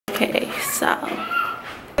So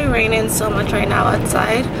it's raining so much right now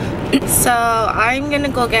outside. So I'm gonna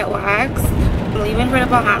go get waxed. I'm leaving for the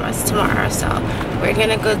Bahamas tomorrow, so we're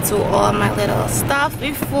gonna go do all my little stuff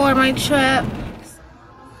before my trip.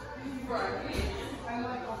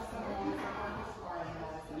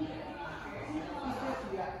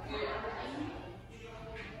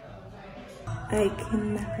 I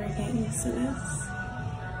can never get used to this.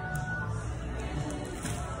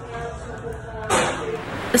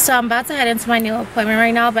 So I'm about to head into my new appointment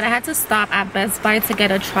right now, but I had to stop at Best Buy to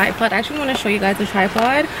get a tripod. I actually want to show you guys the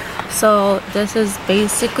tripod. So this is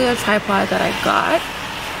basically a tripod that I got.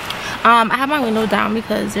 I have my window down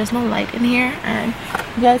because there's no light in here and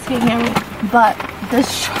you guys can hear me. But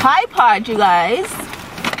this tripod, you guys,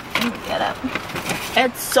 get up.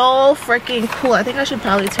 It's so freaking cool. I think I should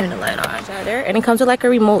probably turn the light on. Shutter, and it comes with like a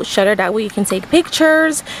remote shutter, that way you can take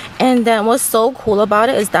pictures. And then what's so cool about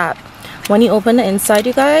it is that when you open the inside,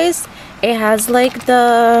 you guys, it has like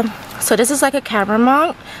the, so this is like a camera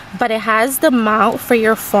mount, but it has the mount for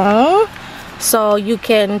your phone. So you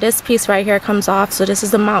can, this piece right here comes off, so this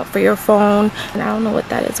is the mount for your phone, and I don't know what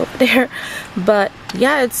that is over there, but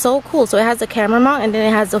yeah, it's so cool. So it has the camera mount and then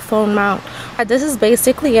it has the phone mount. This is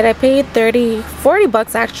basically it. I paid 40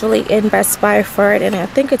 bucks actually in Best Buy for it, and I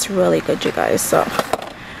think it's really good, you guys. So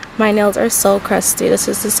my nails are so crusty, this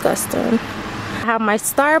is disgusting. I have my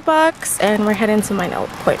Starbucks and we're heading to my nail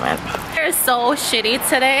appointment. It's so shitty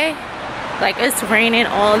today, like it's raining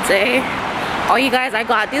all day. Oh, you guys, I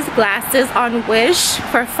got these glasses on Wish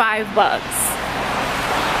for $5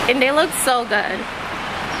 and they look so good.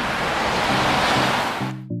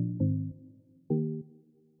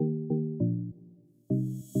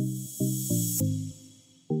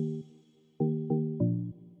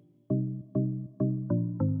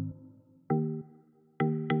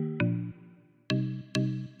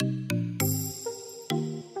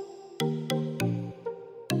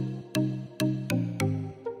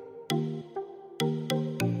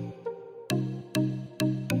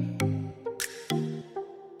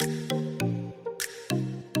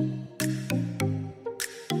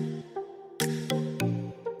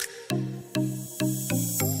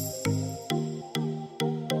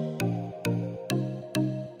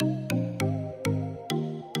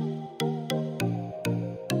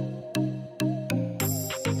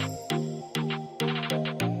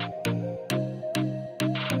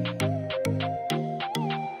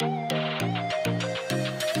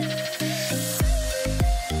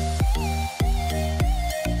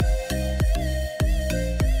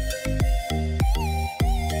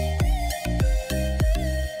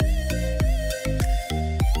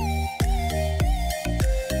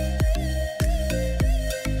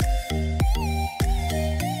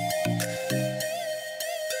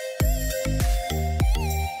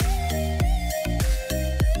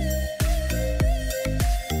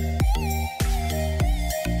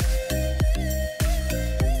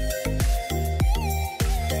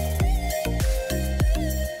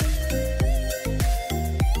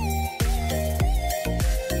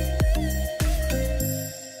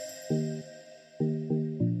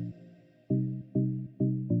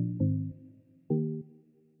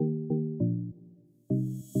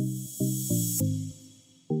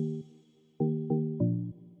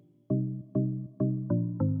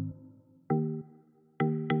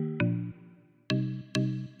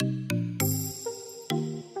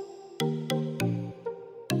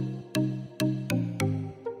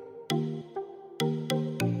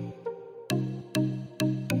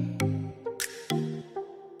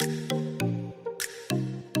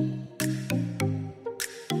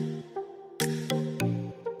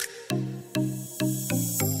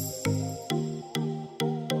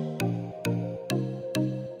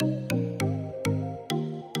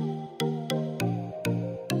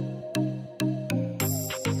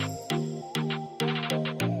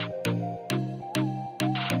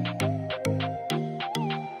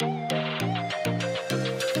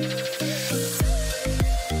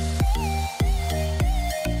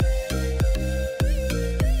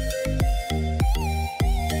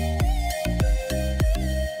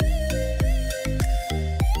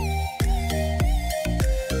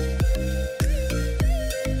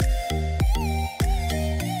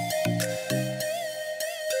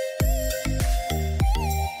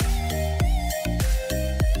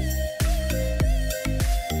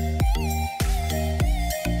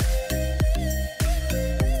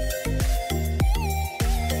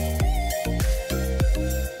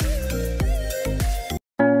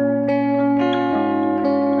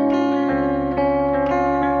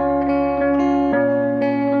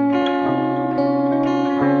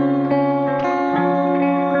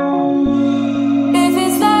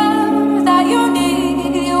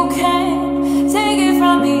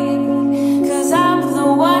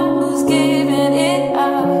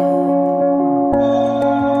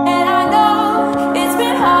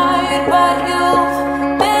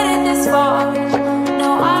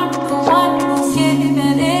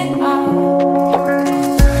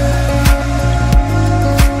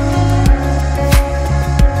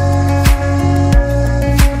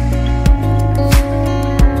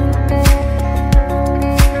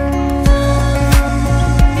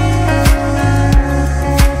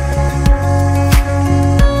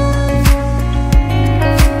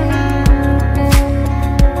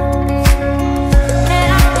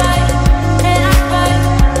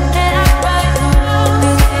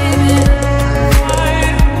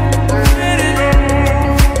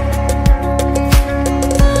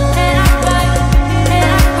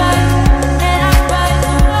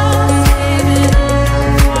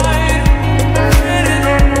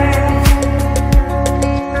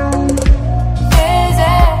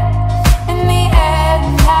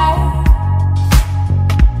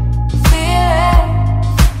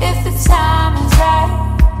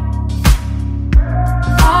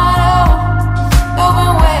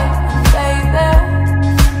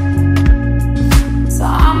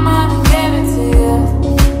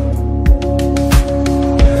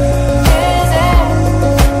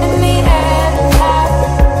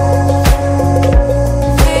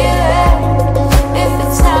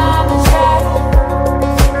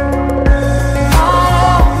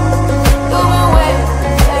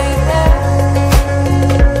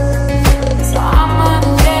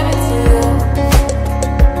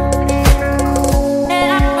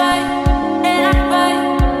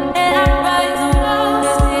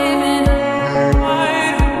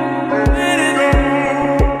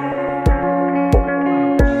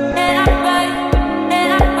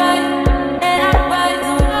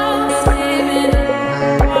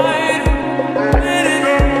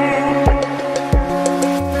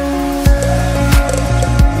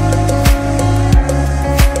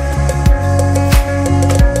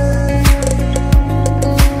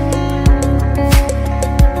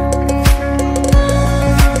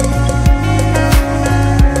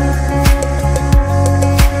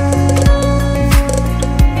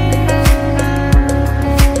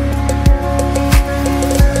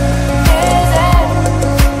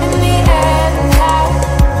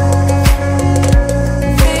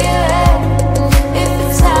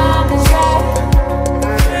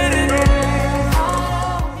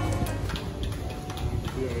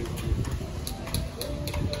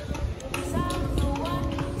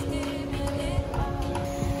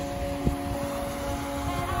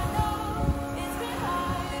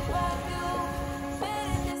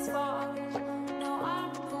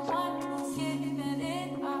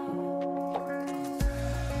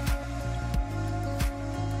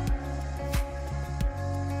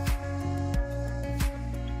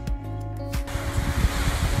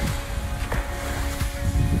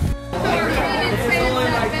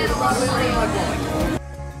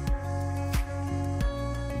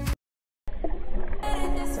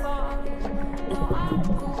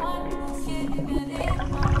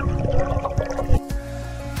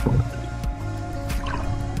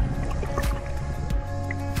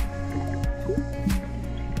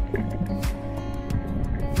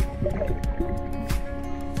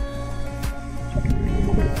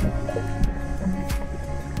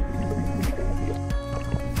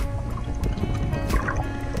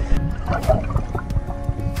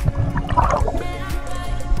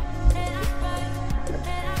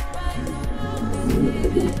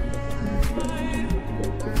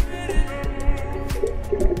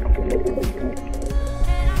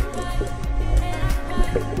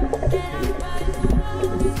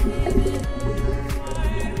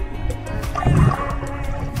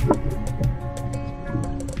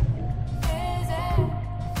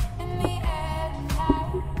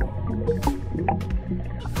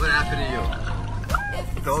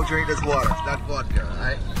 drink this water. It's not vodka,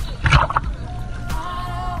 alright?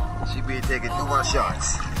 She be taking 2 more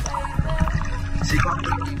shots. She comes to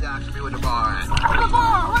me to me with the bar. With the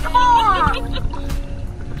bar! With the bar!